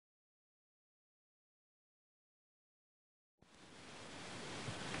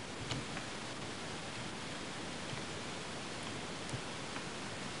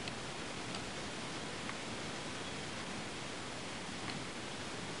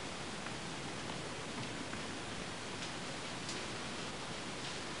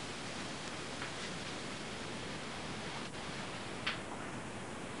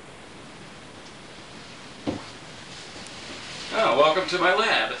Welcome to my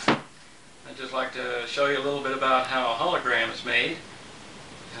lab. I'd just like to show you a little bit about how a hologram is made,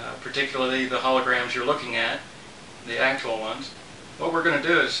 particularly the holograms you're looking at, the actual ones. What we're going to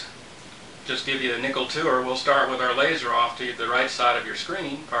do is just give you a nickel tour. We'll start with our laser off to the right side of your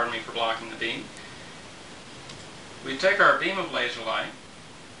screen. Pardon me for blocking the beam. We take our beam of laser light,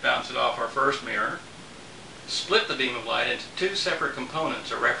 bounce it off our first mirror, split the beam of light into two separate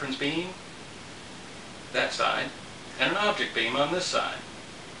components, a reference beam, that side, and an object beam on this side.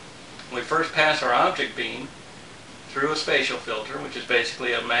 We first pass our object beam through a spatial filter, which is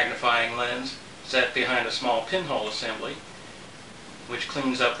basically a magnifying lens set behind a small pinhole assembly, which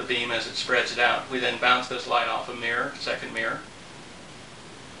cleans up the beam as it spreads it out. We then bounce this light off a mirror, second mirror,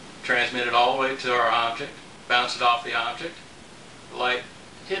 transmit it all the way to our object, bounce it off the object. The light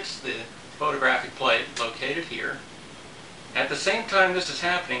hits the photographic plate located here. At the same time this is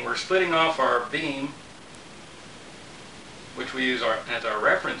happening, we're splitting off our beam, which we use as our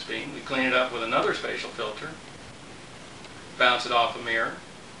reference beam. We clean it up with another spatial filter, bounce it off a mirror,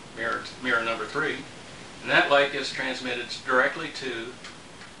 mirror number 3, and that light gets transmitted directly to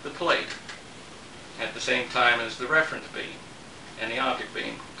the plate at the same time as the reference beam and the object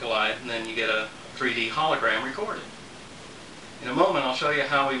beam collide, and then you get a 3D hologram recorded. In a moment I'll show you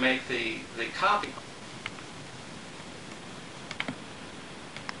how we make the copy.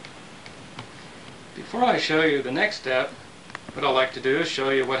 Before I show you the next step, what I'd like to do is show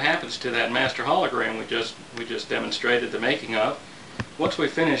you what happens to that master hologram we just demonstrated the making of. Once we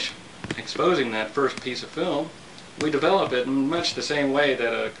finish exposing that first piece of film, we develop it in much the same way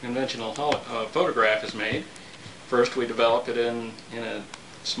that a conventional photograph is made. First we develop it in a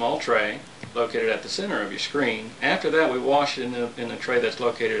small tray located at the center of your screen. After that we wash it in a tray that's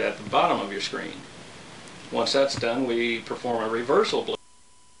located at the bottom of your screen. Once that's done, we perform a reversal blend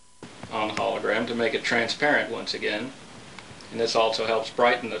on the hologram to make it transparent once again. And this also helps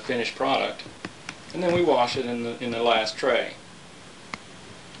brighten the finished product. And then we wash it in the last tray.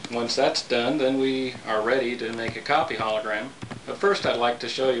 Once that's done, then we are ready to make a copy hologram. But first I'd like to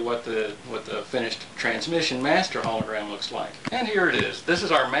show you what the finished transmission master hologram looks like. And here it is. This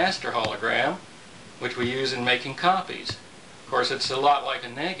is our master hologram, which we use in making copies. Of course, it's a lot like a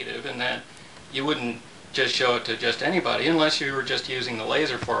negative in that you wouldn't just show it to just anybody unless you were just using the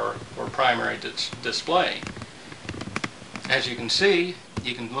laser for primary display. As you can see,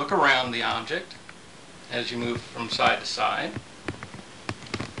 you can look around the object as you move from side to side.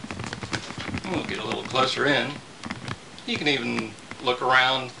 We'll get a little closer in. You can even look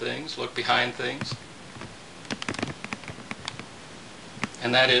around things, look behind things.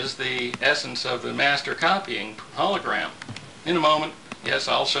 And that is the essence of the master copying hologram. In a moment, yes,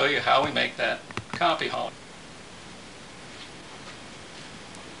 I'll show you how we make that copy hologram.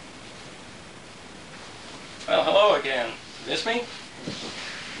 Well, hello again. Miss me?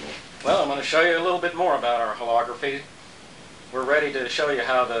 Well, I'm going to show you a little bit more about our holography. We're ready to show you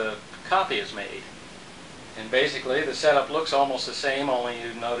how the copy is made. And basically the setup looks almost the same, only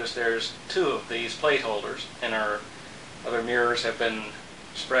you notice there's 2 of these plate holders, and our other mirrors have been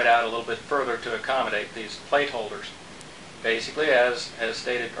spread out a little bit further to accommodate these plate holders. Basically, as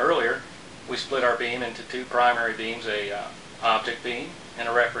stated earlier, we split our beam into 2 primary beams, a object beam and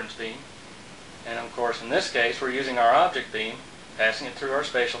a reference beam. And of course in this case we're using our object beam, passing it through our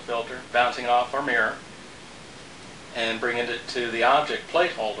spatial filter, bouncing it off our mirror, and bringing it to the object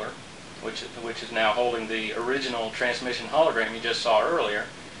plate holder, which is now holding the original transmission hologram you just saw earlier.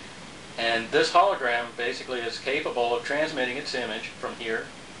 And this hologram basically is capable of transmitting its image from here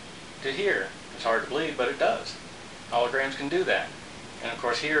to here. It's hard to believe, but it does. Holograms can do that. And of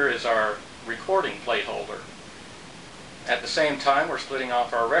course here is our recording plate holder. At the same time we're splitting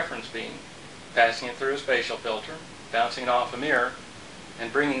off our reference beam, passing it through a spatial filter, bouncing it off a mirror,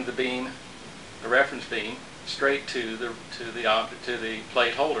 and bringing the beam, the reference beam, straight to the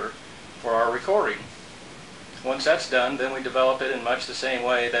plate holder for our recording. Once that's done, then we develop it in much the same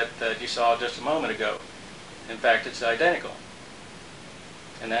way that you saw just a moment ago. In fact, it's identical.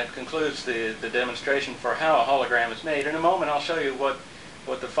 And that concludes the demonstration for how a hologram is made. In a moment I'll show you what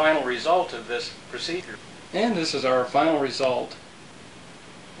the final result of this procedure. And this is our final result.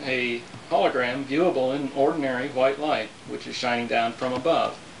 A hologram viewable in ordinary white light, which is shining down from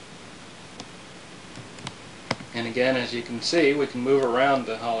above. And again, as you can see, we can move around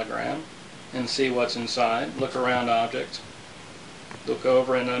the hologram and see what's inside, look around objects, look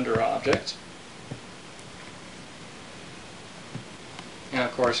over and under objects. And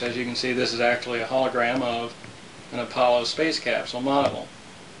of course, as you can see, this is actually a hologram of an Apollo space capsule model.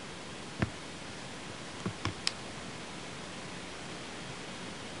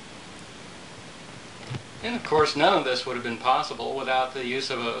 And of course none of this would have been possible without the use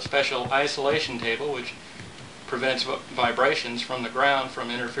of a special isolation table which prevents vibrations from the ground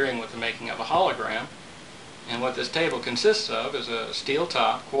from interfering with the making of a hologram. And what this table consists of is a steel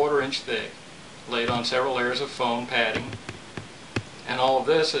top, 1/4 inch thick, laid on several layers of foam padding. And all of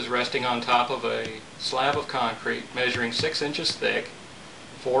this is resting on top of a slab of concrete measuring 6 inches thick,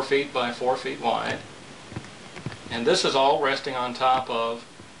 4 feet by 4 feet wide. And this is all resting on top of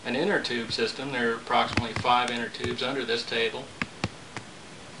an inner tube system. There are approximately 5 inner tubes under this table.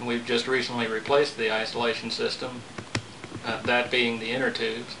 And we've just recently replaced the isolation system, that being the inner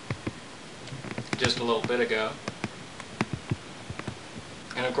tubes, just a little bit ago.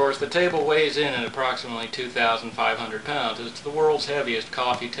 And of course the table weighs in at approximately 2,500 pounds. It's the world's heaviest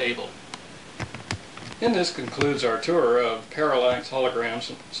coffee table. And this concludes our tour of Parallax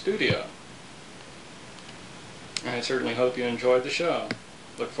Holograms Studio. I certainly hope you enjoyed the show.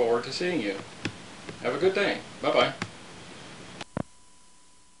 Look forward to seeing you. Have a good day. Bye-bye.